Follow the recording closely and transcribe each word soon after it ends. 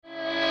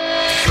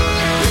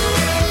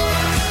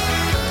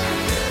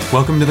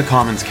Welcome to the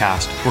Commons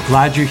Cast. We're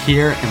glad you're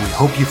here and we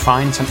hope you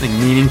find something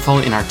meaningful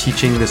in our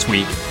teaching this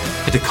week.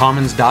 Head to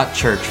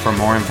commons.church for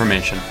more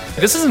information.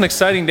 This is an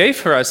exciting day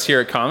for us here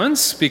at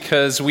Commons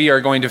because we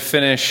are going to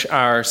finish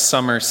our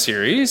summer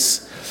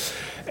series.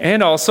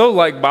 And also,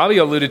 like Bobby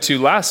alluded to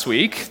last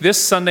week, this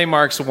Sunday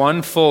marks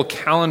one full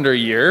calendar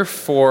year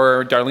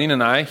for Darlene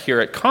and I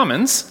here at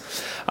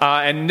Commons.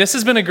 And this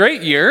has been a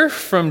great year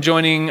from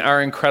joining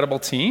our incredible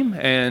team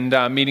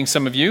and meeting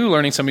some of you,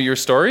 learning some of your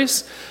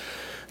stories.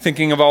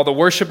 Thinking of all the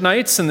worship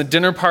nights and the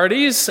dinner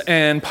parties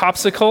and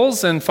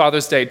popsicles and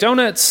Father's Day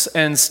donuts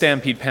and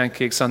Stampede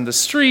pancakes on the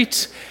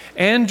street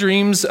and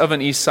dreams of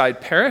an East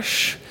Side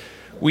parish,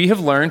 we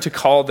have learned to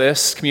call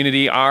this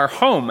community our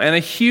home. And a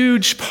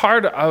huge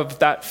part of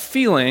that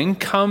feeling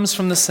comes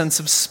from the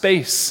sense of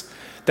space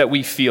that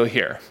we feel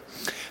here.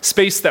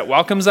 Space that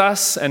welcomes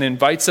us and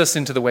invites us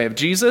into the way of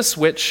Jesus,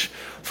 which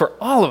for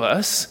all of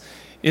us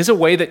is a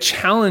way that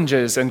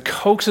challenges and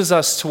coaxes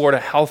us toward a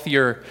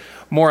healthier,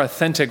 more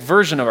authentic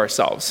version of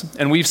ourselves.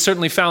 And we've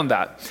certainly found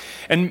that.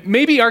 And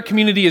maybe our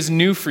community is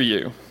new for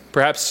you.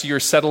 Perhaps you're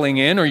settling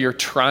in or you're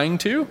trying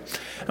to.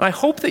 And I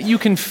hope that you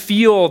can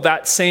feel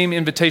that same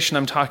invitation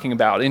I'm talking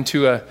about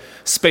into a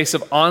space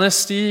of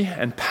honesty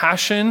and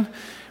passion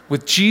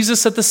with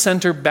Jesus at the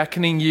center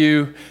beckoning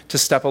you to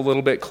step a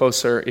little bit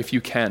closer if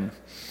you can.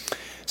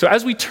 So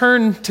as we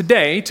turn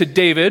today to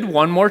David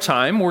one more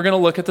time, we're going to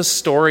look at the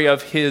story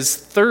of his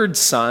third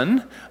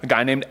son, a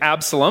guy named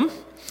Absalom.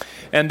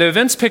 And the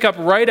events pick up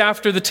right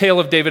after the tale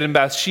of David and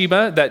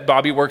Bathsheba that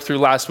Bobby worked through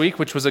last week,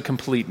 which was a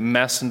complete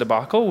mess and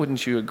debacle.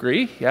 Wouldn't you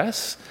agree?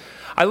 Yes.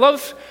 I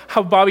love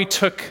how Bobby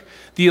took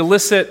the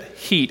illicit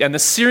heat and the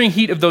searing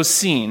heat of those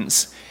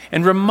scenes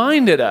and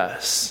reminded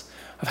us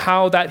of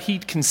how that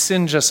heat can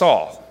singe us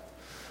all.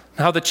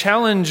 How the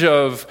challenge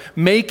of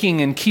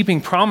making and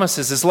keeping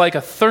promises is like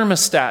a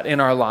thermostat in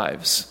our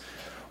lives,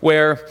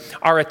 where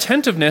our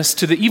attentiveness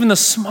to even the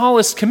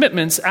smallest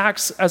commitments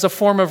acts as a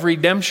form of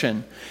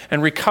redemption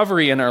and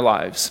recovery in our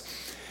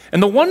lives.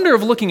 And the wonder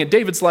of looking at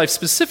David's life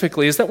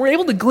specifically is that we're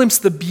able to glimpse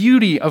the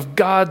beauty of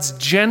God's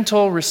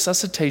gentle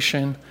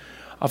resuscitation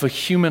of a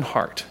human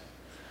heart,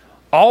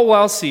 all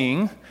while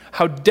seeing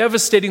how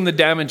devastating the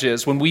damage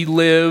is when we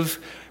live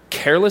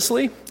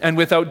carelessly and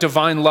without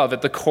divine love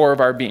at the core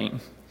of our being.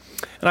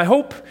 And I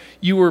hope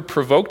you were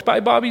provoked by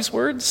Bobby's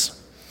words,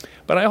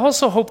 but I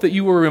also hope that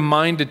you were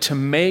reminded to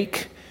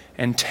make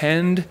and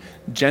tend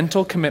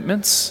gentle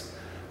commitments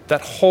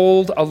that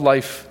hold a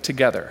life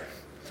together.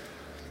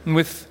 And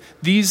with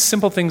these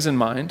simple things in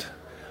mind,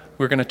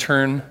 we're going to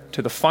turn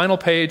to the final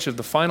page of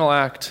the final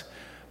act.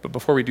 But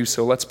before we do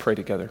so, let's pray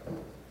together.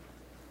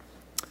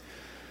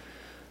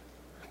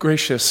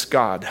 Gracious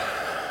God,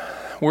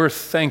 we're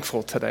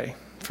thankful today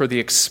for the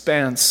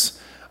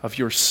expanse of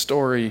your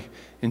story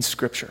in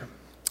Scripture,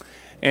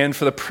 and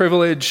for the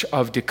privilege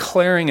of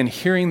declaring and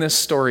hearing this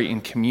story in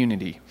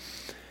community,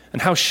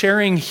 and how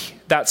sharing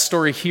that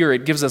story here,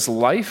 it gives us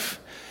life,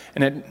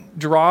 and it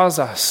draws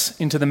us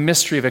into the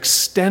mystery of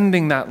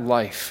extending that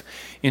life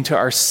into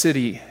our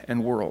city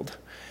and world.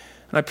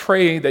 And I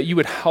pray that you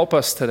would help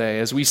us today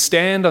as we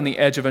stand on the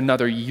edge of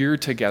another year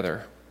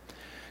together.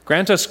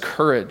 Grant us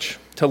courage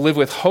to live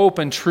with hope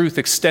and truth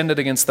extended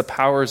against the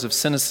powers of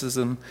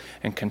cynicism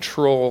and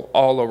control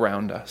all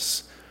around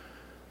us.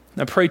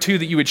 I pray, too,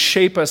 that you would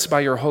shape us by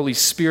your Holy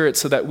Spirit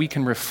so that we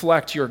can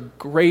reflect your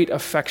great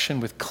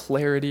affection with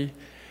clarity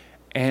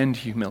and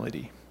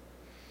humility.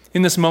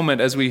 In this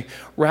moment, as we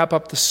wrap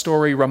up the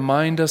story,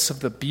 remind us of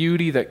the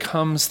beauty that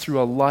comes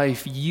through a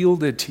life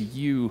yielded to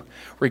you,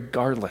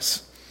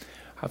 regardless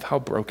of how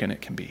broken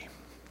it can be.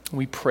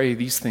 We pray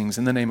these things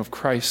in the name of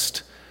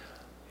Christ.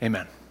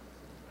 Amen.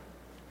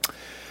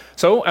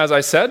 So, as I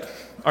said,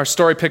 our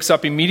story picks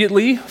up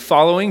immediately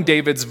following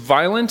David's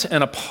violent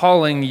and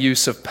appalling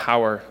use of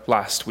power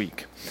last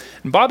week.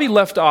 And Bobby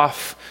left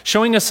off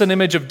showing us an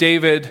image of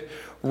David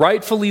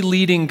rightfully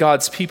leading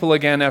God's people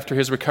again after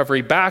his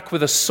recovery back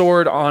with a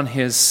sword on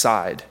his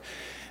side.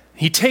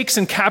 He takes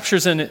and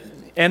captures an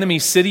enemy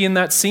city in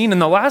that scene,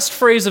 and the last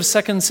phrase of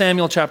 2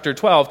 Samuel chapter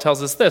 12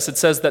 tells us this. It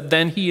says that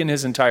then he and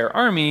his entire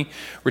army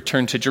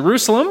returned to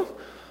Jerusalem,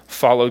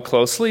 followed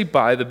closely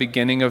by the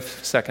beginning of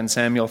 2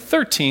 Samuel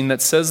 13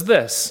 that says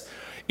this: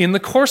 in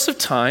the course of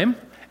time,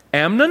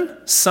 Amnon,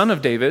 son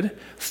of David,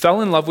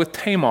 fell in love with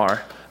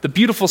Tamar, the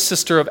beautiful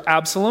sister of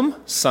Absalom,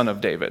 son of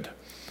David.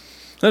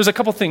 There's a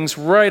couple things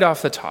right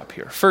off the top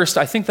here. First,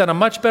 I think that a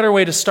much better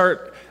way to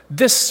start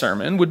this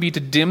sermon would be to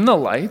dim the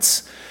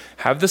lights,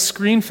 have the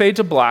screen fade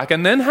to black,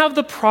 and then have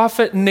the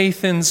prophet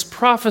Nathan's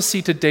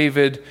prophecy to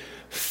David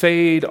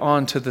fade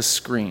onto the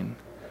screen.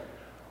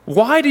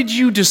 Why did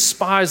you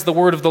despise the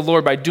word of the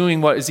Lord by doing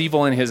what is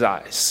evil in his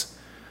eyes?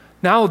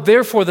 Now,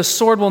 therefore, the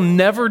sword will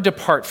never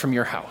depart from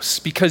your house,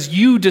 because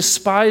you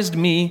despised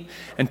me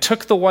and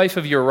took the wife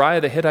of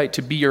Uriah the Hittite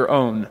to be your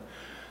own.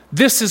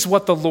 This is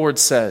what the Lord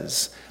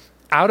says: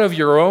 out of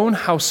your own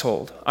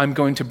household, I'm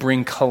going to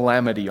bring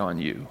calamity on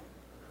you.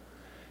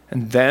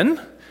 And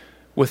then,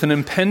 with an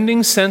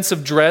impending sense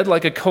of dread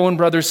like a Coen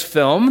Brothers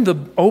film, the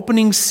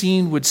opening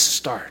scene would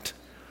start.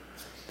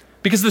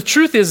 Because the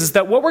truth is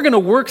that what we're going to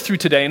work through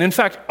today, and in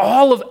fact,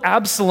 all of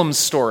Absalom's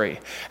story,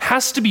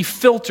 has to be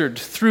filtered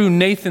through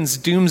Nathan's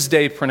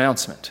doomsday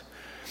pronouncement.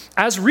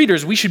 As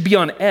readers, we should be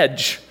on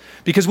edge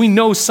because we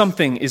know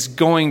something is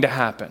going to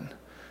happen.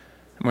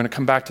 I'm going to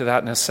come back to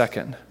that in a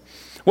second.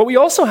 What we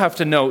also have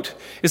to note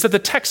is that the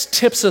text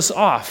tips us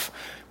off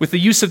with the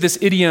use of this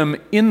idiom,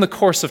 in the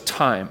course of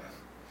time.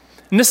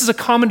 And this is a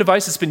common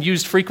device that's been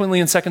used frequently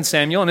in 2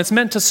 Samuel, and it's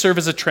meant to serve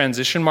as a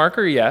transition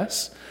marker,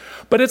 yes.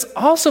 But it's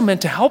also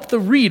meant to help the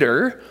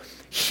reader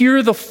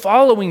hear the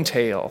following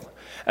tale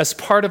as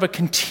part of a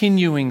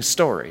continuing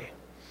story.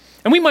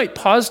 And we might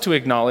pause to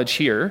acknowledge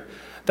here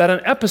that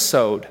an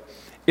episode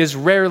is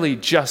rarely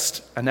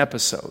just an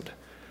episode.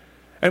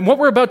 And what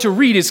we're about to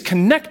read is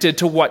connected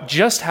to what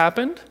just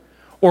happened,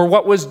 or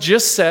what was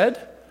just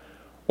said,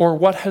 or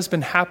what has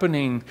been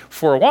happening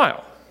for a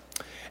while.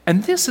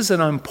 And this is an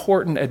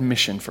important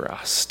admission for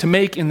us to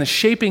make in the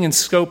shaping and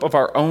scope of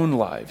our own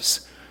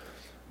lives.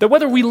 That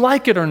whether we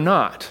like it or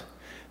not,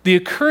 the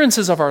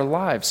occurrences of our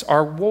lives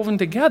are woven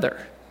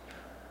together.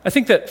 I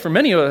think that for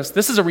many of us,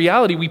 this is a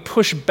reality we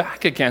push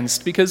back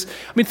against because,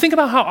 think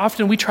about how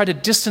often we try to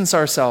distance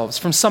ourselves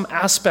from some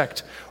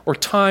aspect or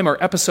time or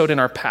episode in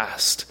our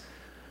past.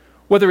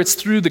 Whether it's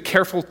through the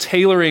careful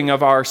tailoring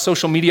of our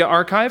social media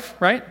archive,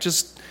 right?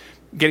 Just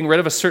getting rid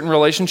of a certain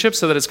relationship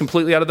so that it's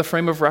completely out of the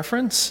frame of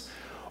reference.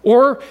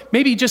 Or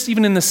maybe just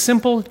even in the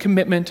simple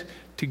commitment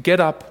to get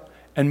up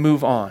and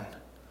move on.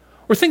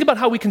 Or think about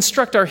how we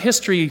construct our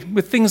history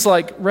with things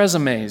like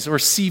resumes or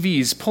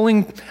CVs,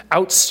 pulling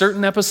out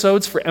certain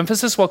episodes for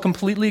emphasis while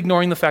completely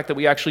ignoring the fact that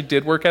we actually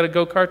did work at a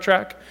go-kart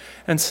track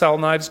and sell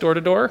knives door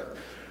to door.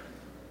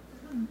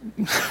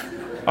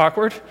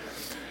 Awkward.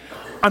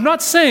 I'm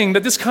not saying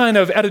that this kind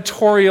of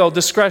editorial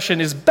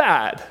discretion is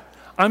bad.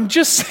 I'm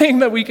just saying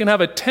that we can have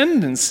a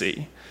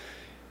tendency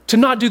to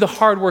not do the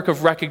hard work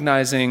of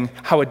recognizing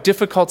how a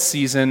difficult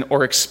season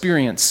or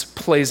experience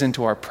plays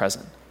into our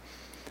present.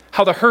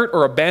 How the hurt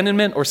or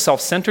abandonment or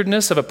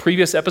self-centeredness of a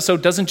previous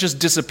episode doesn't just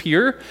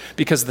disappear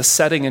because the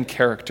setting and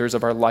characters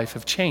of our life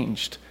have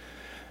changed.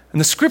 And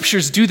the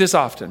scriptures do this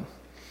often.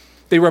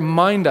 They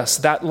remind us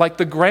that, like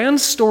the grand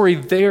story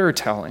they're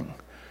telling,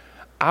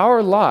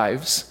 our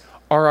lives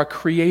are a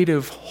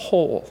creative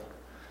whole.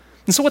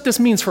 And so what this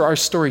means for our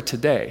story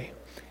today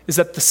is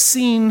that the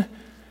scene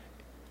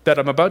that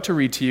I'm about to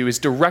read to you is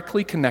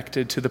directly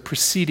connected to the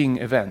preceding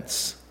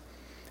events.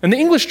 And the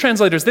English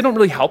translators, they don't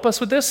really help us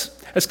with this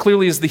as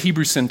clearly as the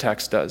Hebrew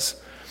syntax does.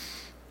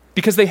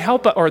 Because the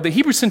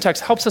Hebrew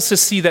syntax helps us to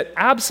see that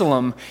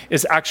Absalom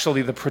is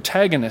actually the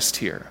protagonist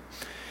here.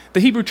 The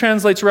Hebrew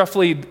translates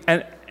roughly,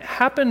 and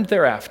happened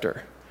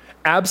thereafter.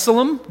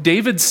 Absalom,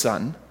 David's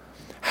son,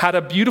 had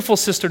a beautiful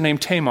sister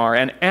named Tamar,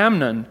 and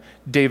Amnon,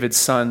 David's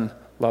son,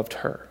 loved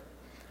her.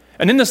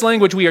 And in this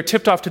language, we are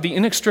tipped off to the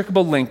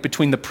inextricable link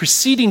between the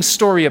preceding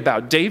story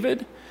about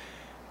David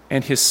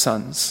and his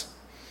sons.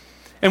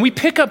 And we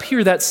pick up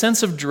here that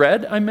sense of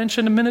dread I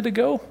mentioned a minute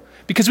ago,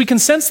 because we can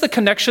sense the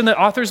connection that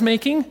author's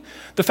making,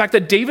 the fact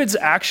that David's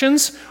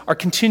actions are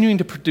continuing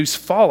to produce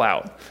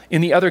fallout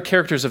in the other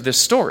characters of this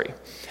story.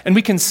 And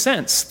we can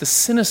sense the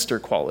sinister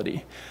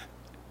quality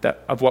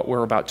of what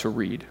we're about to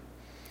read.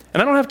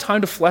 And I don't have time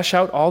to flesh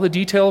out all the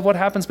detail of what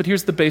happens, but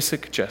here's the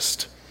basic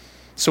gist,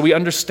 so we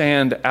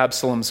understand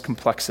Absalom's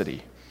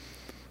complexity.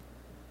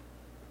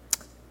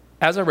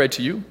 As I read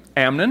to you,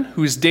 Amnon,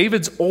 who is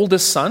David's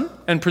oldest son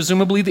and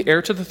presumably the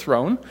heir to the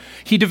throne,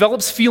 he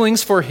develops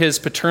feelings for his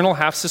paternal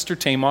half-sister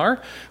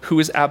Tamar, who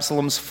is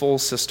Absalom's full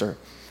sister.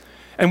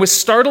 And with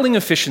startling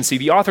efficiency,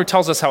 the author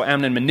tells us how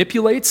Amnon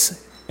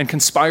manipulates and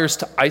conspires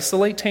to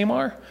isolate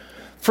Tamar,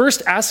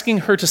 first asking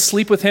her to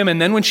sleep with him,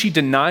 and then when she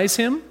denies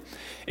him,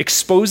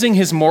 exposing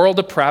his moral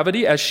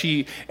depravity as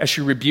she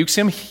rebukes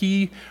him,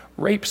 he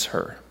rapes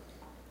her.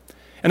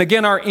 And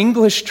again, our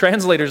English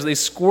translators, they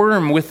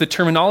squirm with the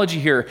terminology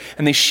here,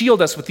 and they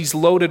shield us with these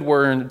loaded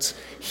words,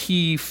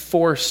 he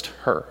forced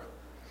her.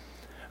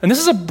 And this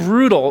is a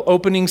brutal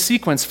opening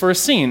sequence for a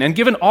scene. And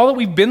given all that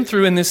we've been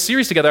through in this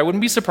series together, I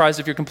wouldn't be surprised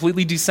if you're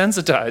completely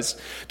desensitized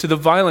to the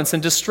violence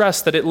and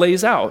distress that it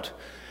lays out.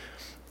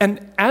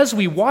 And as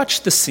we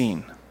watch the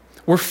scene,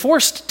 we're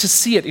forced to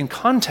see it in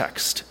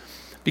context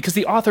because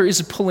the author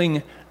is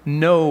pulling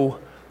no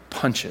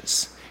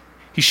punches.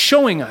 He's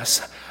showing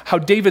us how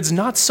David's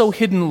not so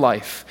hidden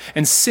life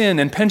and sin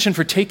and penchant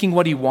for taking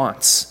what he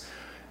wants,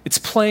 it's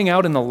playing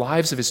out in the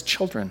lives of his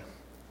children.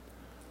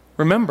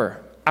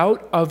 Remember,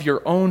 out of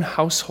your own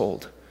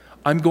household,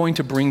 I'm going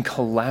to bring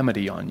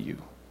calamity on you.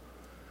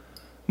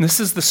 And this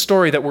is the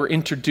story that we're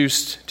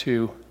introduced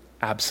to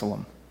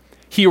Absalom.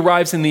 He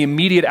arrives in the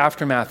immediate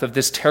aftermath of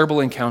this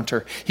terrible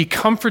encounter. He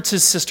comforts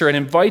his sister and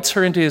invites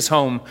her into his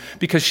home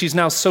because she's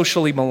now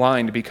socially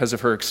maligned because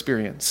of her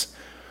experience.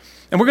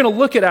 And we're going to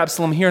look at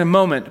Absalom here in a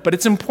moment, but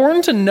it's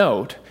important to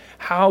note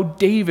how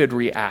David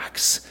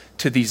reacts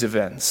to these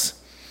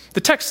events.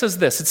 The text says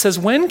this. It says,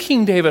 when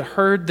King David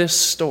heard this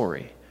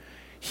story,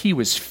 he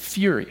was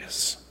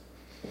furious.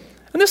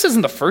 And this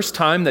isn't the first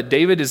time that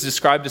David is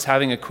described as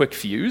having a quick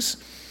fuse.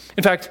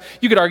 In fact,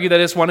 you could argue that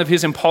it's one of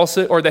his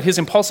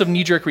impulsive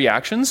knee-jerk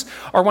reactions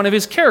are one of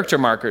his character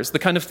markers, the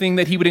kind of thing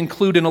that he would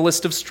include in a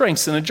list of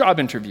strengths in a job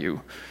interview.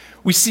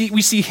 We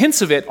see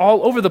hints of it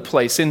all over the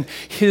place in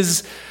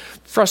his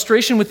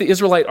frustration with the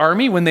Israelite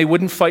army when they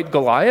wouldn't fight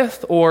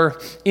Goliath, or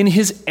in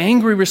his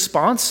angry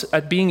response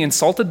at being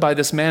insulted by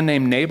this man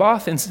named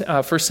Naboth in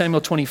 1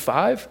 Samuel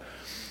 25,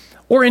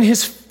 or in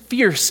his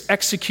fierce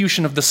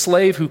execution of the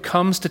slave who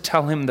comes to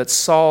tell him that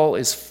Saul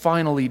is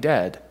finally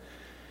dead.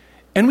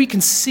 And we can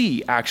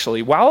see,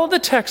 actually, while the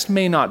text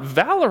may not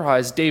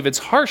valorize David's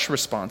harsh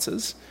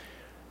responses,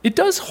 it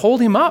does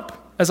hold him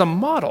up as a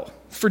model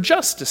for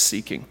justice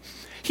seeking.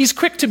 He's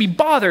quick to be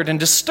bothered and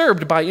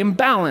disturbed by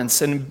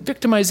imbalance and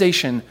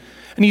victimization,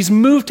 and he's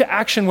moved to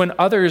action when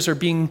others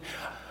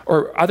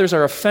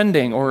are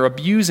offending or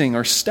abusing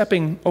or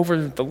stepping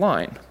over the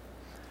line,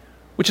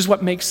 which is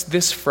what makes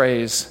this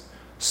phrase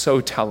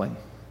so telling.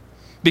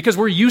 Because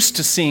we're used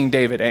to seeing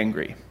David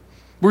angry.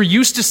 We're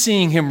used to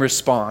seeing him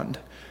respond.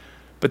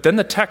 But then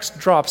the text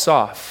drops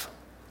off.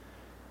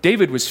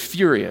 David was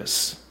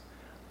furious,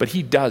 but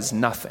he does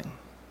nothing.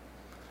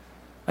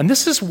 And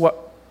this is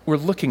what we're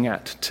looking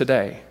at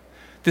today,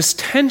 this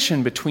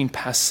tension between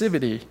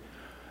passivity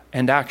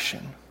and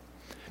action.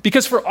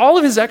 Because for all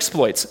of his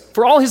exploits,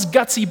 for all his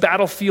gutsy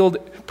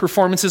battlefield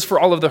performances, for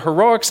all of the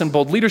heroics and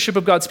bold leadership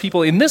of God's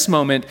people, in this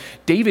moment,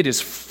 David is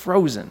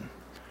frozen.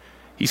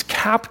 He's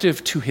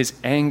captive to his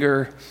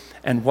anger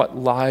and what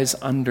lies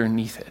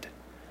underneath it.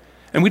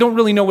 And we don't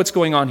really know what's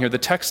going on here. The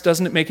text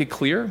doesn't make it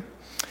clear.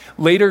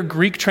 Later,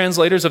 Greek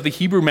translators of the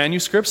Hebrew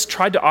manuscripts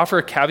tried to offer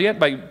a caveat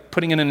by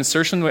putting in an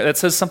insertion that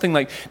says something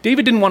like,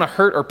 David didn't want to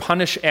hurt or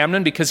punish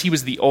Amnon because he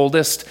was the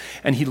oldest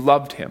and he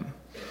loved him.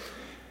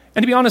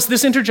 And to be honest,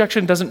 this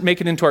interjection doesn't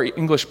make it into our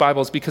English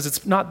Bibles because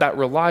it's not that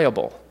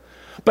reliable.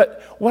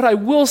 But what I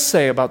will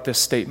say about this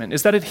statement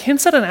is that it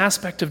hints at an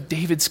aspect of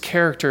David's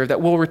character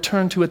that we'll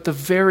return to at the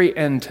very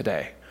end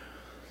today.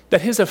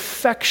 That his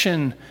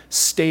affection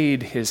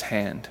stayed his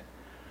hand.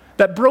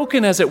 That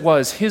broken as it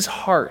was, his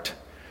heart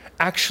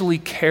actually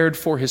cared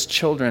for his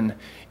children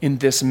in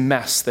this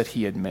mess that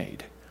he had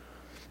made.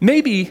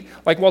 Maybe,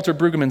 like Walter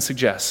Brueggemann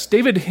suggests,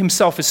 David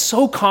himself is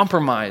so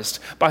compromised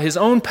by his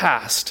own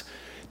past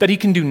that he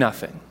can do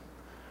nothing.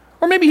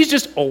 Or maybe he's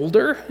just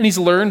older and he's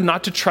learned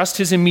not to trust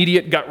his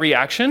immediate gut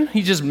reaction.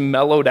 He just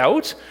mellowed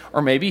out.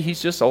 Or maybe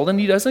he's just old and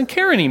he doesn't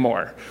care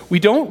anymore. We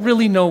don't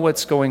really know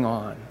what's going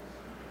on.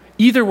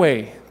 Either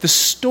way, the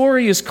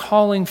story is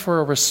calling for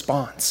a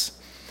response,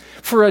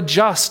 for a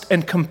just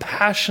and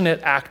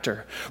compassionate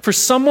actor, for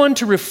someone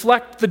to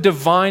reflect the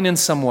divine in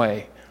some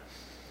way.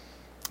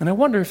 And I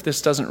wonder if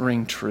this doesn't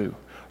ring true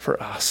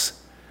for us.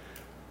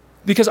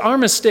 Because our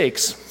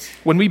mistakes,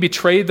 when we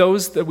betray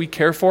those that we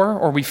care for,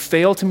 or we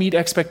fail to meet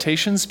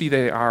expectations, be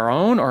they our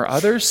own or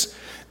others,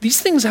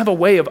 these things have a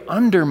way of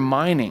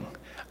undermining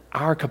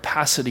our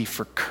capacity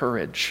for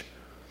courage,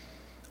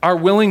 our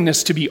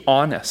willingness to be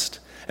honest,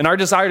 and our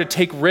desire to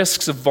take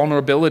risks of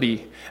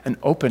vulnerability and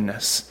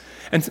openness.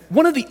 And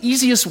one of the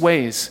easiest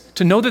ways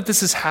to know that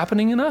this is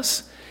happening in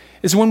us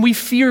is when we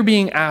fear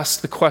being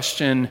asked the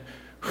question,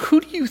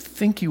 who do you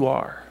think you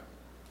are?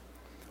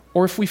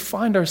 Or if we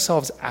find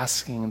ourselves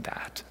asking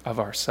that of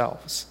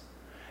ourselves.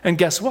 And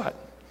guess what?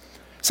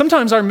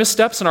 Sometimes our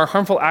missteps and our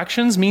harmful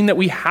actions mean that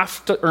we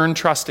have to earn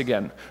trust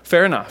again.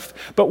 Fair enough.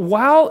 But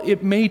while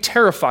it may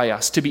terrify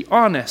us to be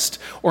honest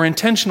or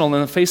intentional in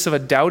the face of a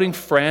doubting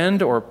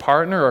friend or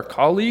partner or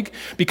colleague,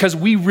 because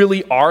we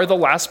really are the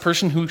last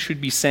person who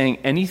should be saying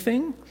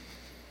anything,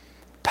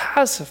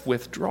 passive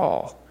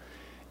withdrawal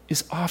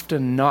is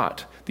often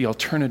not the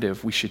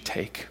alternative we should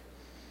take.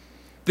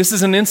 This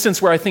is an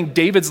instance where I think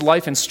David's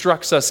life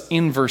instructs us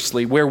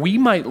inversely, where we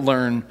might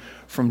learn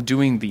from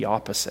doing the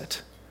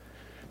opposite.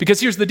 Because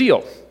here's the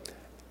deal.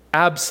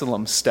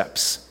 Absalom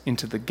steps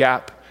into the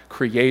gap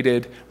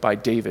created by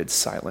David's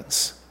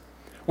silence.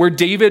 Where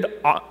David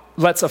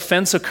lets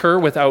offense occur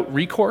without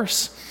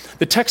recourse,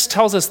 the text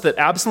tells us that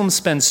Absalom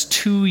spends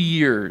 2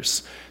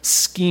 years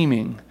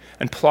scheming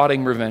and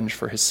plotting revenge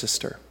for his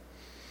sister.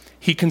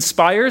 He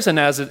conspires, and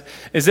as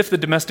if the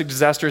domestic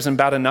disaster isn't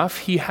bad enough,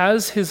 he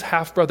has his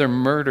half-brother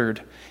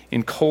murdered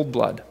in cold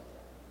blood.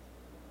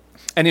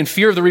 And in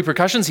fear of the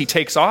repercussions, he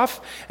takes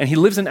off, and he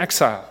lives in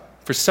exile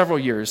for several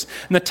years.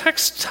 And the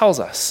text tells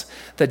us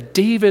that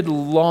David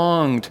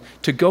longed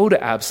to go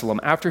to Absalom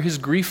after his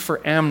grief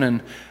for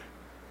Amnon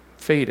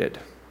faded.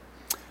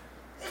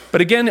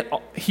 But again,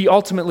 he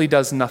ultimately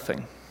does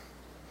nothing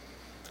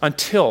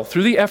until,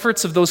 through the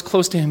efforts of those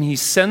close to him, he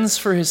sends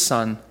for his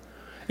son,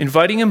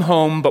 inviting him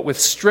home, but with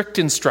strict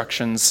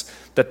instructions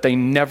that they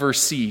never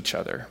see each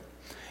other.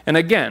 And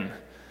again,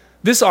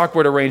 this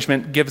awkward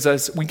arrangement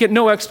we get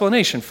no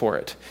explanation for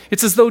it.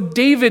 It's as though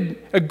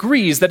David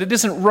agrees that it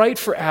isn't right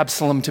for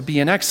Absalom to be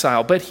in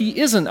exile, but he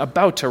isn't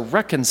about to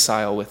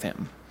reconcile with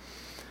him.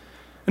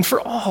 And for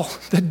all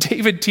that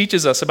David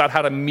teaches us about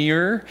how to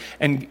mirror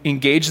and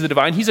engage the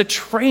divine, he's a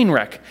train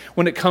wreck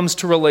when it comes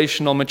to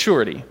relational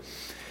maturity.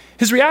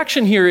 His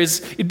reaction here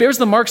it bears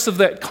the marks of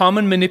that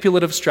common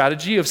manipulative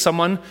strategy of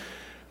someone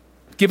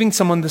giving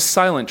someone the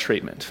silent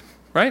treatment,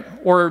 right?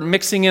 Or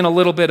mixing in a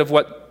little bit of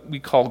what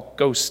we call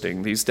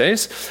ghosting these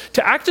days,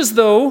 to act as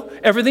though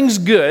everything's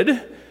good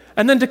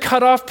and then to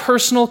cut off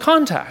personal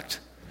contact,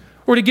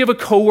 or to give a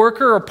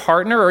coworker or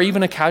partner or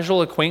even a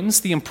casual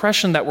acquaintance the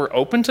impression that we're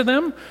open to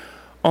them,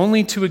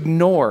 only to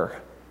ignore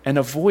and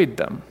avoid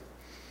them.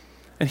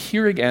 And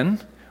here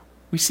again,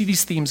 we see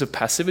these themes of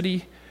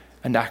passivity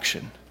and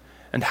action,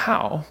 and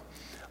how,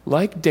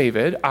 like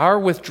David, our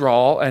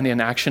withdrawal and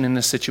inaction in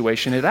this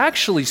situation, it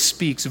actually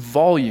speaks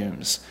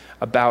volumes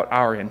about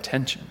our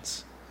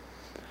intentions.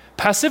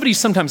 Passivity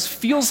sometimes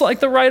feels like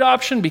the right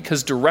option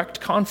because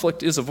direct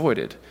conflict is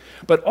avoided,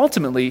 but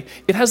ultimately,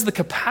 it has the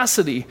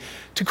capacity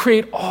to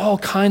create all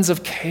kinds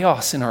of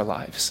chaos in our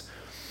lives.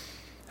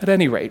 At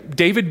any rate,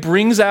 David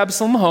brings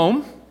Absalom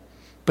home,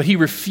 but he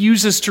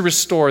refuses to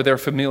restore their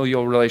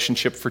familial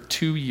relationship for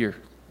 2 years.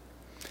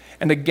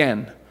 And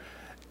again,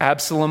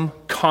 Absalom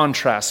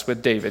contrasts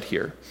with David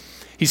here.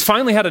 He's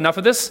finally had enough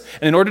of this,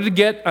 and in order to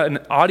get an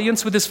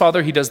audience with his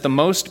father, he does the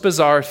most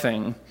bizarre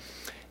thing.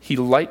 He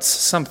lights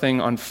something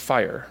on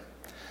fire.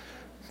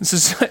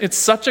 It's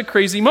such a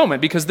crazy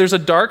moment because there's a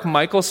dark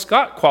Michael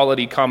Scott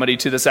quality comedy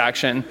to this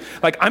action.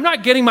 Like, I'm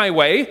not getting my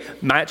way,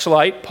 match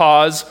light,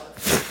 pause,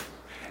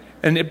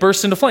 and it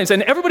bursts into flames.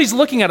 And everybody's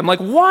looking at him like,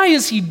 why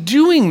is he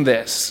doing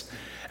this?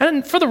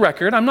 And for the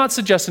record, I'm not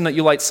suggesting that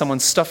you light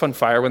someone's stuff on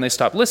fire when they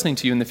stop listening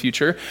to you in the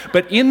future,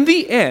 but in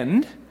the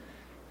end,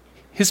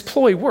 his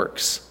ploy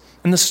works.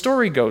 And the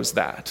story goes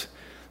that.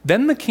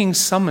 Then the king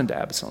summoned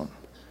Absalom,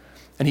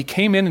 and he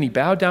came in and he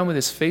bowed down with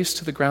his face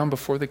to the ground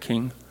before the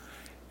king,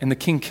 and the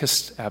king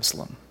kissed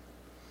Absalom.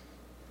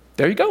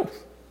 There you go.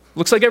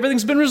 Looks like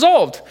everything's been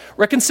resolved.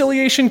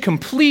 Reconciliation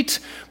complete.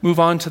 Move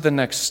on to the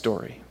next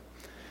story.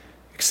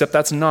 Except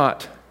that's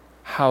not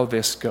how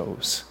this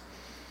goes.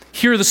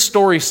 Here the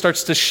story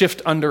starts to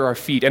shift under our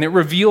feet, and it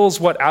reveals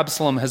what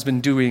Absalom has been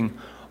doing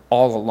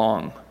all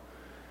along.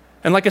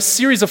 And like a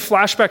series of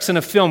flashbacks in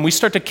a film, we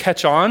start to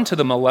catch on to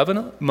the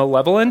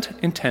malevolent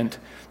intent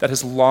that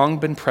has long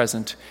been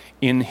present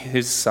in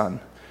his son.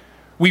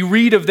 We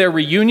read of their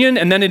reunion,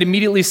 and then it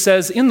immediately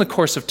says, in the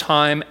course of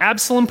time,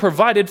 Absalom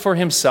provided for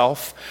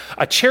himself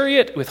a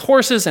chariot with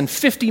horses and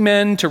 50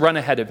 men to run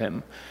ahead of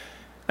him.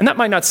 And that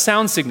might not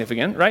sound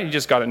significant, right? He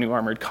just got a new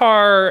armored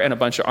car and a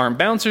bunch of armed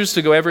bouncers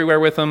to go everywhere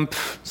with him.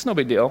 It's no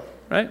big deal,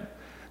 right?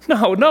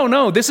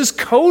 No. This is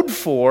code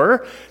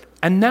for,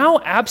 and now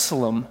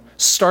Absalom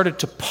started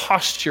to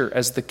posture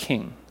as the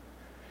king.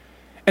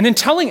 And in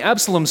telling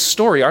Absalom's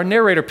story, our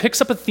narrator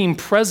picks up a theme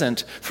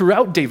present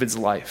throughout David's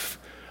life.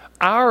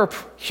 Our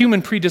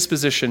human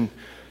predisposition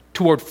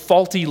toward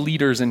faulty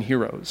leaders and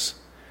heroes,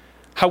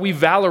 how we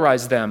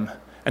valorize them,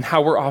 and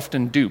how we're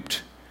often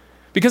duped.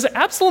 Because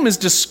Absalom is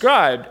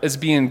described as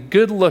being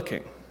good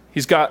looking.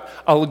 He's got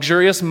a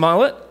luxurious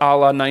mullet a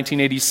la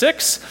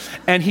 1986,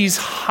 and he's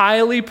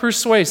highly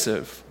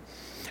persuasive.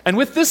 And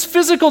with this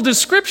physical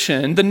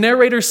description, the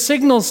narrator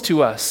signals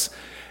to us,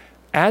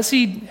 as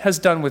he has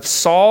done with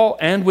Saul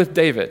and with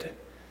David,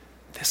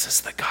 this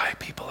is the guy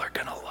people are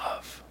going to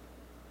love.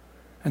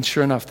 And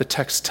sure enough, the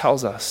text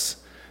tells us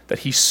that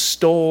he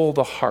stole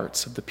the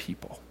hearts of the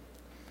people.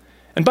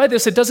 And by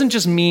this, it doesn't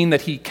just mean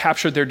that he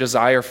captured their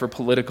desire for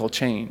political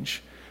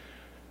change,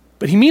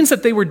 but he means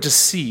that they were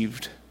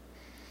deceived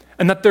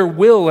and that their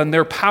will and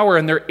their power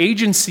and their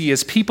agency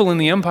as people in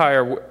the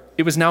empire,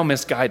 it was now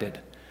misguided.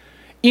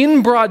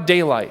 In broad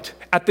daylight,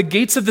 at the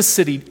gates of the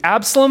city,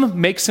 Absalom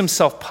makes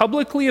himself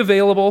publicly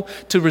available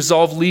to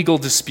resolve legal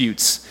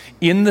disputes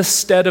in the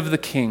stead of the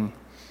king,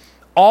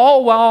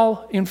 all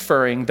while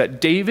inferring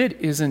that David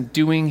isn't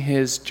doing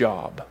his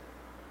job.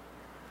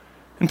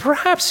 And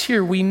perhaps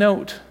here we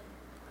note,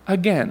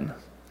 again,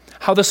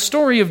 how the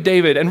story of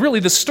David, and really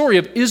the story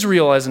of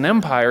Israel as an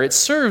empire, it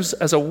serves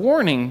as a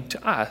warning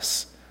to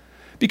us.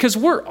 Because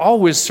we're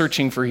always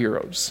searching for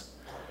heroes,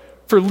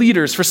 for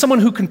leaders, for someone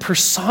who can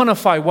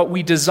personify what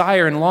we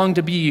desire and long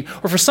to be,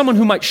 or for someone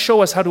who might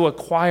show us how to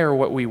acquire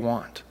what we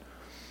want.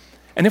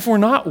 And if we're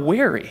not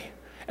wary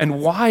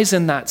and wise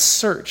in that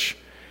search,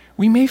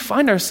 we may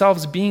find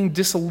ourselves being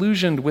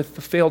disillusioned with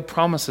the failed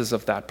promises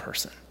of that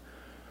person,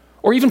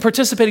 or even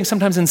participating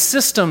sometimes in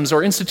systems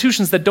or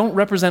institutions that don't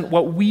represent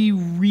what we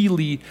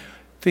really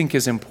think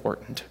is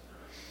important.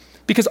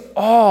 Because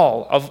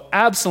all of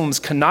Absalom's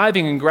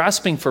conniving and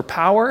grasping for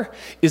power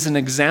is an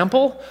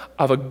example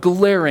of a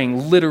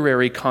glaring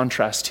literary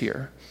contrast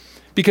here.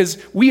 Because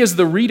we as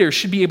the reader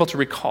should be able to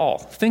recall,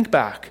 think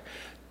back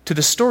to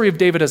the story of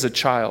David as a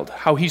child,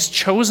 how he's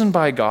chosen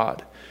by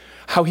God,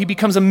 how he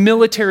becomes a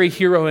military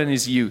hero in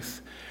his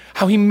youth,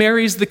 how he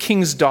marries the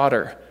king's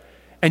daughter,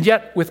 and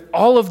yet with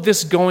all of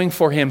this going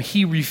for him,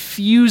 he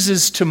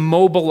refuses to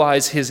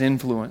mobilize his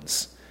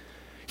influence.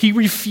 He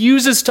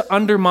refuses to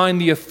undermine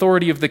the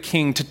authority of the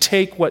king, to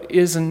take what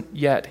isn't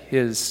yet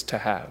his to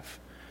have.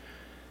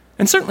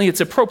 And certainly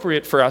it's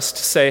appropriate for us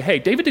to say, hey,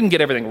 David didn't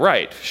get everything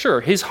right.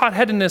 Sure, his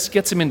hot-headedness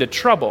gets him into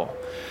trouble.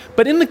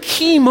 But in the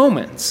key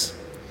moments,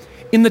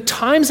 in the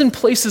times and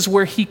places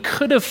where he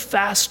could have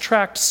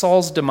fast-tracked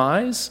Saul's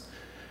demise,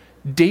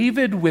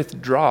 David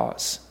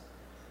withdraws.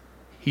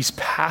 He's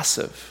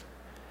passive.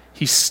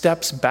 He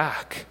steps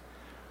back.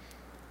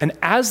 And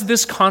as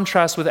this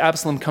contrast with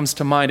Absalom comes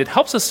to mind, it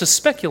helps us to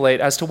speculate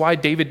as to why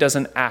David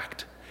doesn't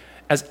act,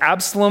 as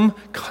Absalom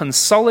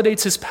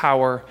consolidates his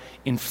power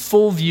in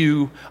full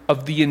view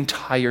of the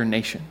entire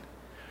nation.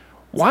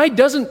 Why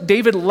doesn't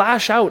David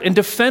lash out and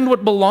defend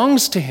what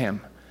belongs to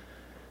him?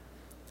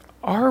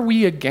 Are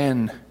we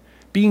again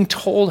being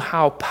told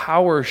how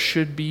power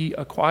should be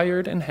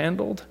acquired and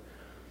handled?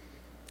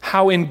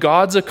 How in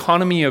God's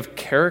economy of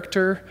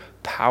character,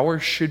 power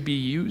should be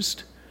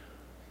used?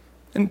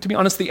 And to be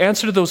honest, the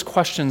answer to those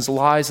questions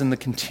lies in the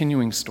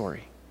continuing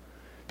story.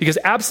 Because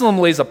Absalom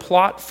lays a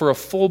plot for a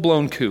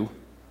full-blown coup.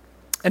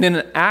 And in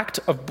an act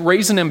of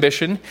brazen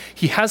ambition,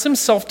 he has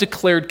himself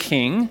declared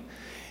king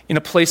in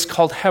a place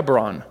called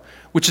Hebron,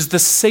 which is the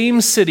same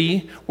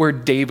city where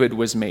David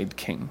was made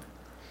king.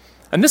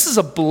 And this is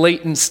a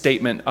blatant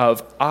statement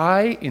of,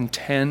 I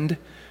intend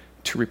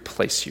to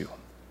replace you.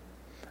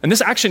 And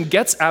this action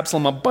gets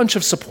Absalom a bunch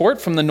of support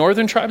from the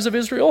northern tribes of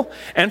Israel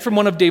and from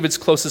one of David's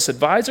closest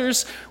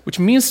advisors, which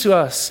means to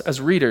us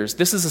as readers,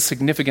 this is a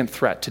significant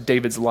threat to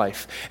David's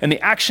life. And the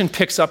action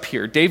picks up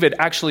here. David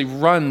actually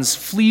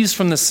flees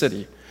from the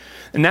city.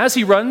 And as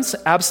he runs,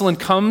 Absalom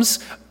comes,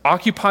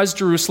 occupies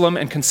Jerusalem,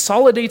 and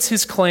consolidates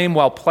his claim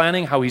while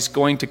planning how he's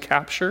going to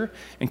capture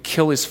and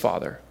kill his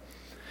father.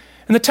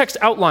 And the text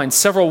outlines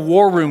several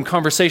war room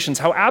conversations,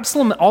 how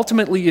Absalom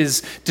ultimately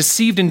is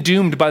deceived and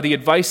doomed by the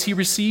advice he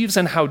receives,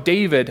 and how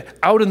David,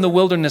 out in the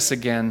wilderness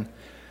again,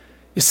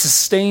 is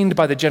sustained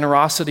by the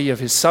generosity of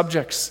his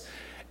subjects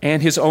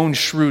and his own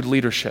shrewd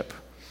leadership.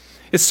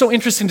 It's so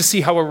interesting to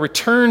see how a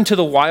return to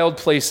the wild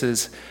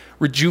places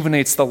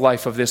rejuvenates the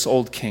life of this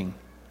old king.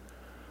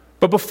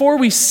 But before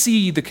we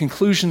see the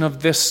conclusion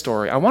of this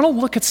story, I want to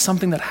look at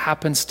something that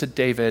happens to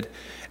David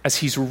as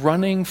he's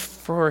running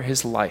for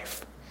his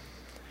life.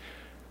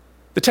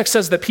 The text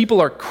says that people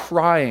are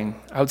crying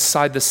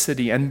outside the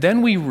city, and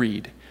then we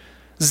read,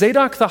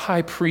 Zadok the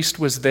high priest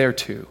was there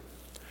too,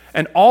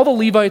 and all the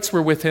Levites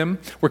were with him,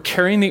 were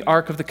carrying the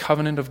ark of the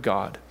covenant of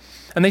God.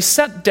 And they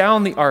set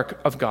down the ark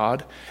of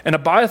God, and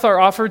Abiathar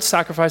offered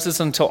sacrifices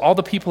until all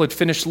the people had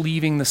finished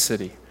leaving the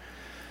city.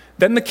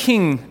 Then the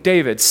king,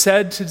 David,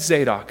 said to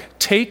Zadok,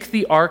 take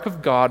the ark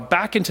of God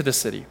back into the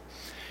city.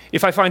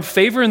 If I find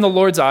favor in the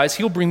Lord's eyes,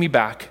 he'll bring me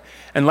back,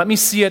 and let me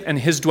see it and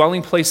his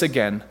dwelling place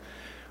again.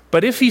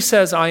 But if he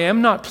says, I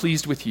am not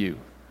pleased with you,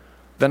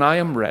 then I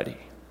am ready.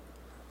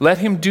 Let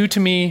him do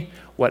to me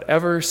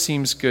whatever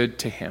seems good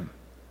to him.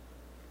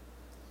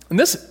 And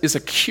this is a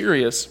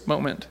curious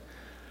moment,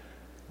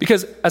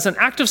 because as an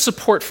act of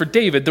support for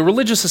David, the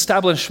religious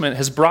establishment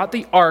has brought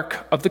the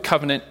Ark of the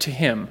Covenant to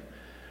him.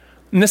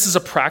 And this is a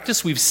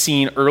practice we've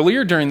seen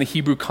earlier during the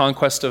Hebrew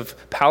conquest of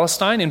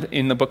Palestine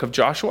in the book of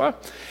Joshua,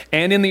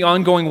 and in the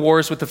ongoing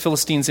wars with the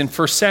Philistines in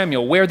 1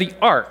 Samuel, where the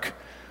Ark,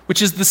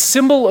 which is the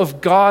symbol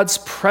of God's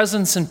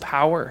presence and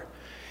power,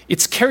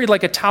 it's carried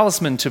like a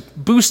talisman to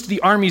boost the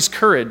army's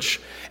courage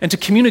and to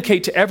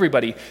communicate to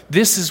everybody,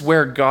 this is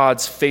where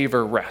God's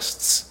favor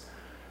rests.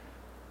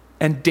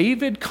 And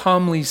David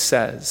calmly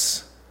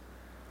says,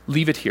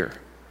 leave it here.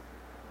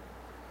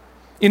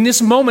 In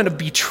this moment of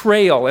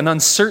betrayal and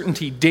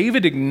uncertainty,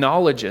 David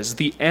acknowledges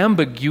the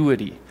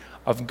ambiguity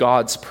of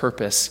God's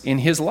purpose in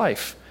his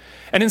life.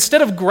 And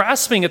instead of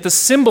grasping at the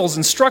symbols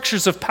and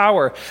structures of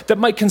power that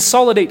might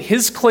consolidate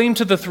his claim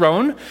to the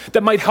throne,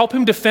 that might help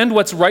him defend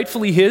what's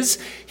rightfully his,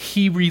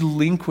 he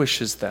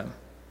relinquishes them.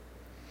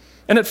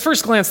 And at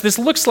first glance, this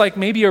looks like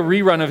maybe a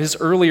rerun of his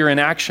earlier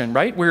inaction,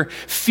 right? Where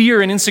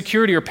fear and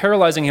insecurity are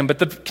paralyzing him. But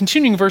the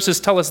continuing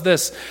verses tell us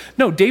this.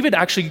 No, David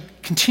actually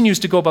continues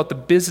to go about the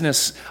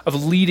business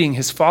of leading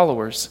his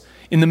followers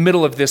in the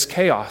middle of this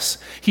chaos.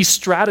 He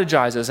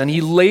strategizes and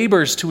he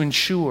labors to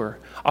ensure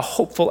a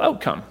hopeful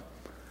outcome.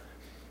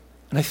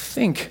 And I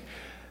think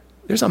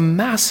there's a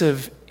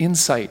massive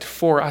insight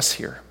for us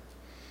here.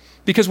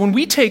 Because when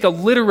we take a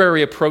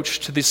literary approach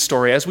to this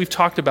story, as we've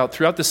talked about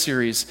throughout the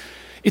series,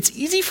 it's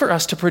easy for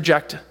us to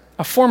project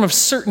a form of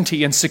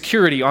certainty and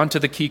security onto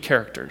the key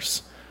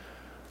characters.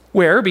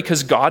 Where,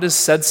 because God has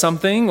said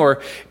something, or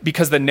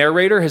because the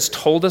narrator has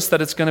told us that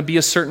it's going to be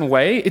a certain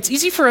way, it's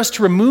easy for us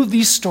to remove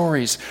these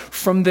stories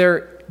from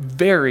their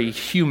very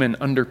human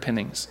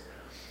underpinnings.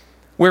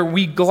 Where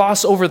we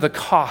gloss over the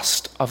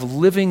cost of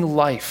living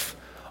life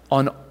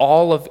on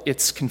all of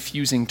its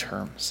confusing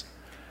terms.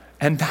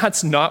 And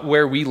that's not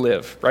where we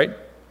live, right?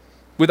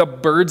 With a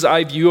bird's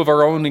eye view of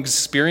our own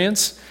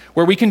experience,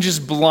 where we can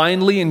just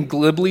blindly and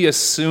glibly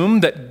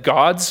assume that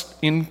God's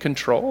in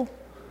control.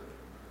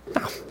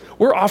 No,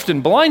 we're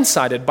often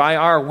blindsided by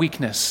our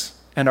weakness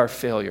and our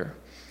failure,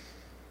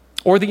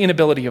 or the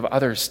inability of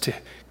others to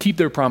keep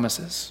their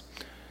promises,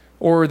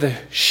 or the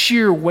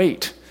sheer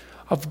weight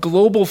of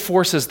global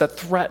forces that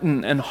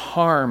threaten and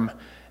harm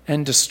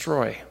and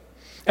destroy.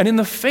 And in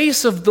the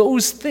face of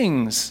those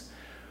things,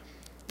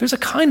 there's a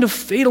kind of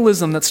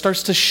fatalism that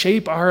starts to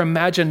shape our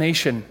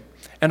imagination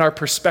and our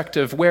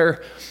perspective,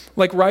 where,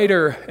 like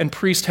writer and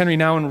priest Henry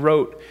Nouwen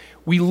wrote,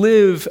 we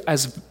live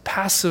as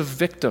passive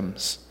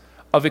victims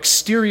of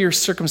exterior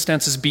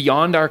circumstances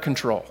beyond our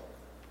control.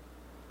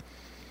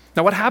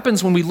 Now, what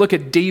happens when we look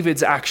at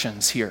David's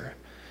actions here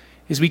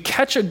is we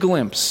catch a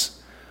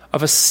glimpse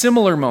of a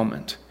similar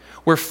moment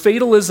where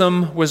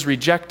fatalism was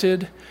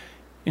rejected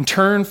in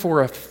turn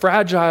for a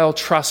fragile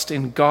trust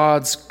in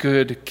God's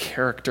good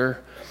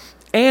character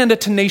and a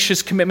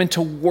tenacious commitment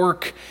to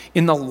work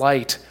in the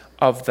light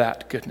of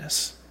that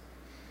goodness.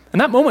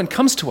 And that moment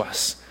comes to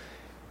us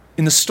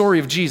in the story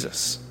of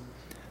Jesus,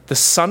 the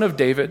Son of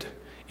David,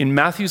 in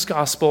Matthew's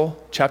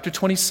Gospel, chapter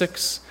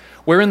 26,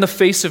 where in the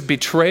face of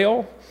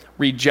betrayal,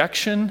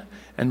 rejection,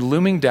 and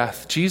looming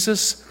death,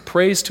 Jesus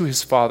prays to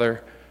his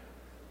Father,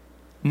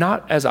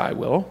 "Not as I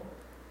will,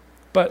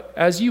 but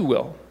as you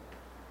will."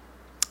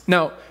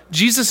 Now,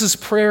 Jesus'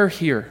 prayer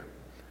here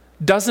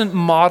doesn't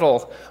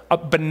model a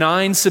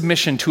benign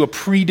submission to a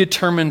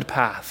predetermined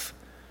path,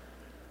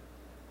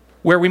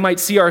 where we might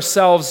see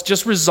ourselves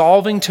just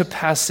resolving to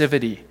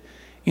passivity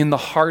in the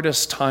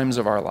hardest times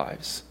of our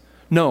lives.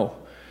 No,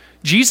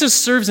 Jesus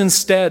serves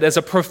instead as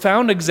a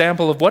profound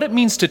example of what it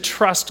means to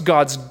trust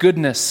God's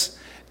goodness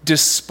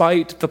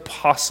despite the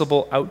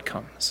possible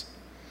outcomes.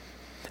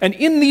 And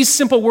in these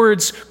simple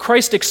words,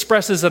 Christ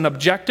expresses an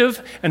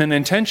objective and an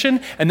intention,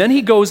 and then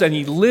he goes and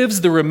he lives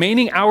the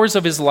remaining hours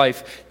of his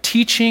life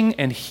teaching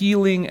and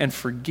healing and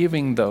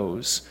forgiving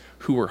those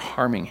who were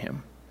harming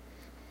him.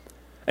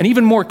 And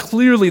even more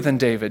clearly than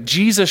David,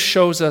 Jesus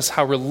shows us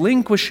how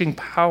relinquishing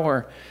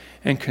power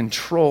and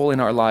control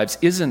in our lives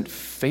isn't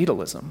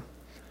fatalism.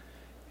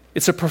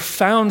 It's a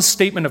profound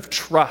statement of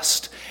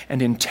trust and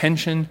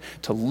intention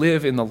to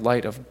live in the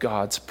light of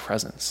God's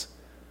presence.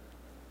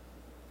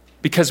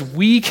 Because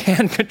we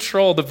can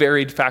control the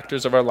varied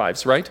factors of our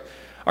lives, right?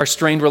 Our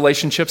strained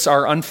relationships,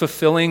 our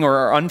unfulfilling or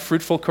our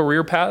unfruitful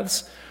career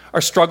paths,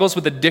 our struggles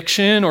with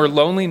addiction or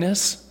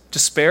loneliness,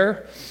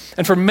 despair.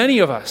 And for many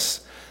of us,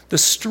 the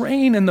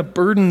strain and the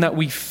burden that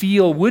we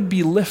feel would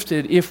be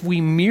lifted if we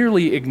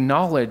merely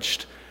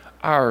acknowledged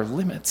our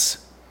limits.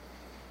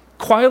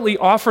 Quietly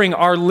offering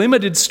our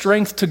limited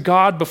strength to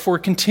God before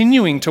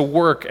continuing to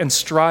work and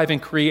strive and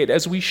create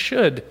as we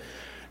should,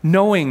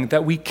 knowing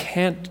that we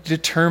can't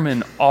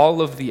determine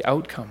all of the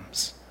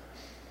outcomes.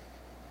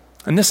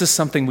 And this is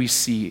something we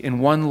see in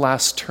one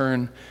last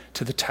turn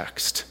to the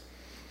text.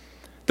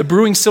 The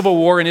brewing civil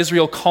war in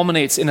Israel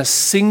culminates in a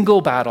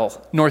single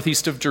battle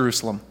northeast of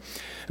Jerusalem.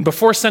 And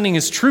before sending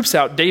his troops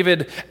out,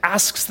 David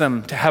asks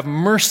them to have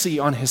mercy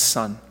on his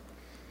son.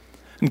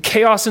 And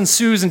chaos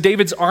ensues, and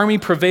David's army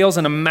prevails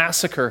in a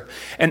massacre,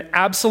 and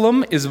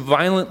Absalom is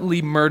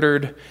violently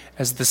murdered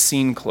as the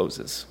scene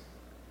closes.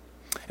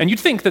 And you'd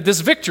think that this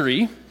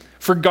victory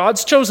for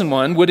God's chosen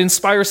one would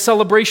inspire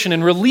celebration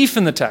and relief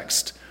in the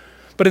text.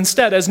 But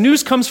instead, as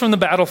news comes from the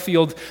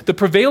battlefield, the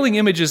prevailing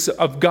image is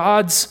of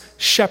God's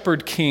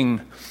shepherd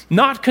king,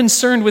 not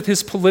concerned with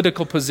his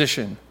political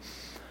position,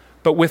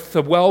 but with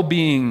the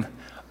well-being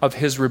of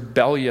his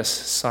rebellious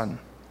son.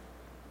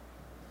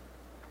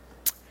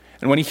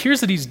 And when he hears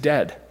that he's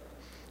dead,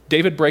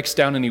 David breaks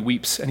down and he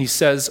weeps, and he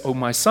says, "Oh,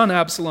 my son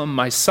Absalom,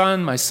 my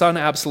son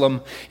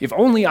Absalom, if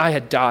only I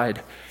had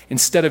died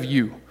instead of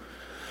you.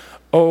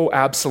 Oh,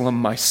 Absalom,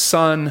 my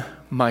son,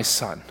 my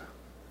son."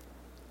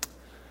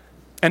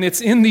 And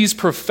it's in these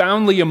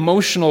profoundly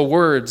emotional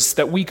words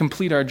that we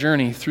complete our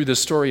journey through the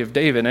story of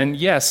David. And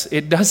yes,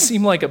 it does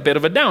seem like a bit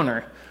of a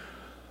downer,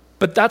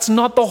 but that's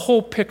not the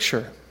whole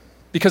picture,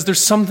 because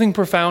there's something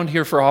profound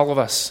here for all of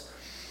us.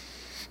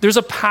 There's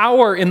a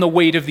power in the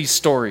weight of these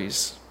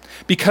stories,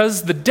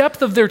 because the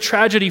depth of their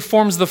tragedy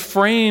forms the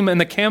frame and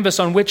the canvas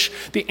on which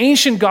the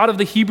ancient God of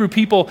the Hebrew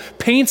people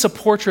paints a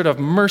portrait of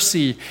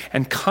mercy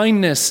and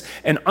kindness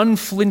and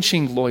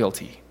unflinching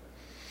loyalty.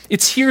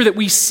 It's here that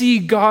we see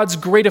God's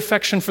great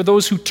affection for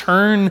those who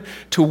turn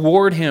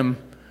toward him,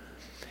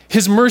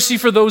 his mercy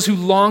for those who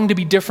long to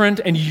be different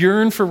and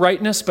yearn for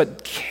rightness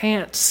but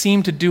can't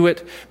seem to do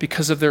it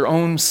because of their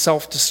own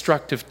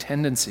self-destructive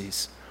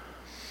tendencies.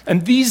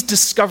 And these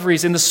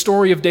discoveries in the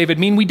story of David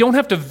mean we don't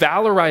have to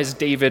valorize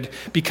David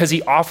because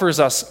he offers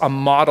us a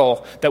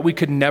model that we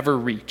could never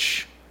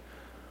reach.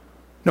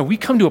 No, we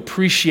come to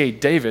appreciate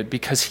David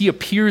because he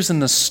appears in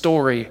the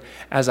story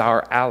as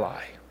our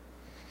ally,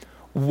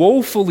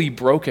 woefully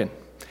broken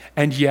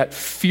and yet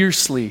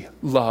fiercely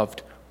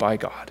loved by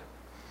God.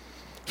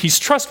 He's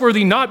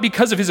trustworthy not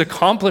because of his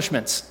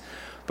accomplishments,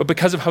 but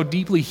because of how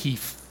deeply he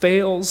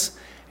fails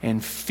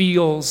and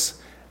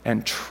feels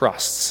and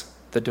trusts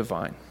the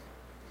divine.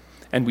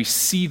 And we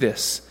see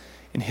this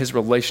in his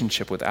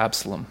relationship with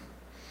Absalom.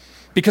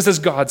 Because as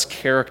God's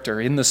character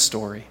in the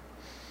story,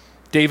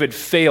 David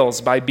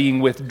fails by being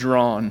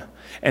withdrawn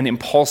and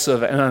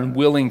impulsive and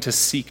unwilling to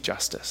seek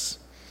justice.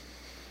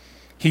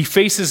 He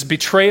faces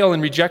betrayal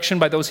and rejection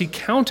by those he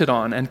counted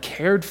on and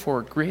cared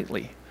for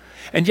greatly.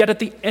 And yet at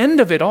the end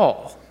of it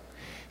all,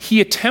 he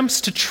attempts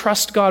to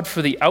trust God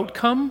for the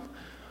outcome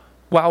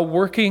while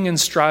working and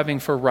striving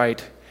for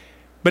right.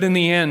 But in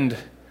the end,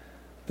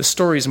 the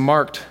story is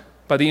marked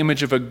by the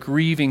image of a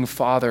grieving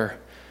father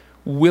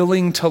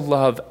willing to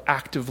love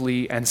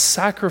actively and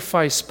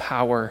sacrifice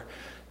power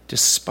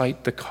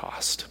despite the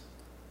cost.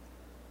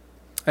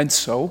 And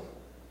so,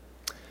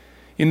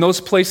 in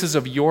those places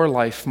of your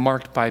life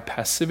marked by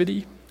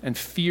passivity and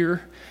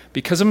fear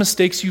because of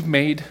mistakes you've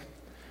made,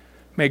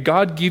 may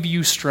God give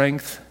you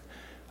strength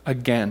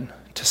again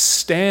to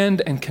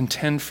stand and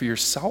contend for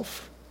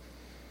yourself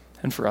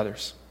and for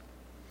others.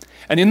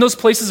 And in those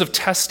places of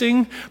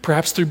testing,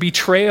 perhaps through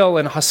betrayal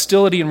and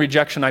hostility and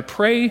rejection, I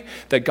pray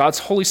that God's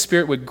Holy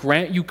Spirit would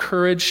grant you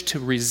courage to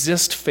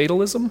resist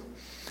fatalism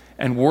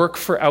and work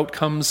for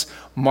outcomes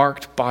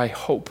marked by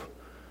hope.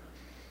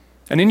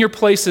 And in your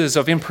places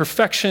of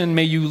imperfection,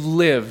 may you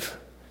live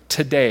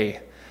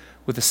today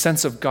with a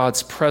sense of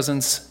God's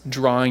presence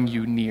drawing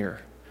you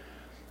near,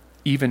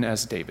 even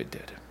as David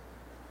did.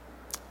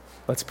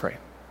 Let's pray.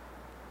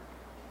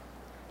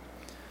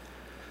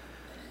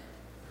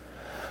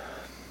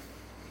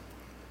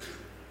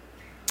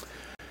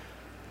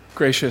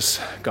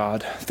 Gracious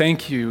God,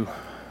 thank you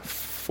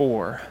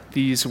for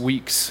these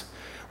weeks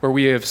where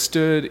we have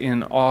stood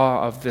in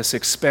awe of this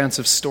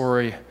expansive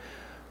story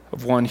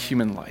of one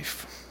human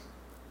life.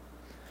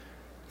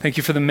 Thank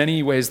you for the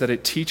many ways that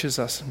it teaches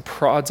us and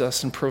prods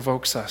us and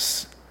provokes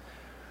us.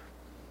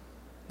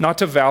 Not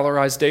to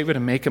valorize David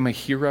and make him a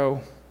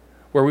hero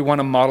where we want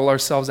to model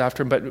ourselves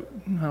after him,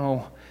 but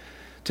no,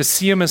 to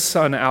see him as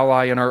an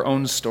ally in our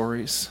own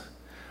stories.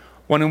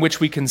 One in which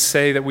we can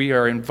say that we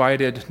are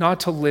invited not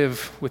to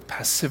live with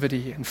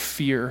passivity and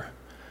fear,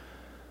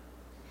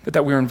 but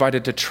that we are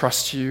invited to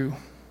trust you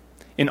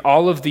in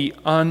all of the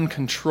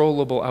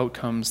uncontrollable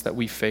outcomes that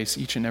we face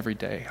each and every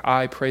day.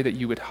 I pray that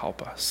you would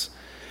help us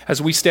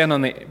as we stand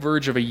on the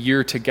verge of a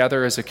year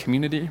together as a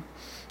community,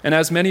 and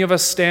as many of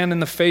us stand in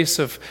the face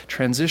of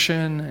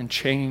transition and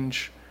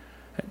change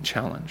and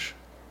challenge.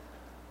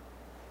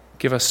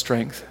 Give us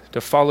strength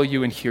to follow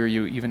you and hear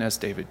you, even as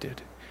David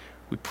did.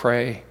 We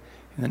pray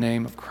in the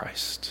name of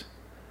Christ.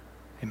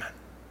 Amen.